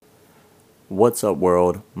What's up,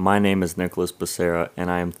 world? My name is Nicholas Becerra,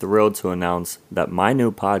 and I am thrilled to announce that my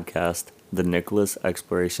new podcast, The Nicholas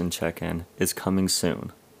Exploration Check-In, is coming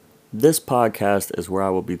soon. This podcast is where I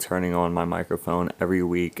will be turning on my microphone every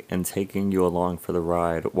week and taking you along for the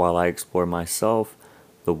ride while I explore myself,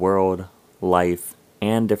 the world, life,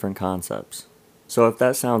 and different concepts. So if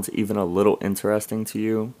that sounds even a little interesting to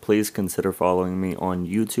you, please consider following me on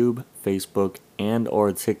YouTube, Facebook, and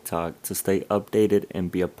or TikTok to stay updated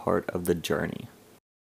and be a part of the journey.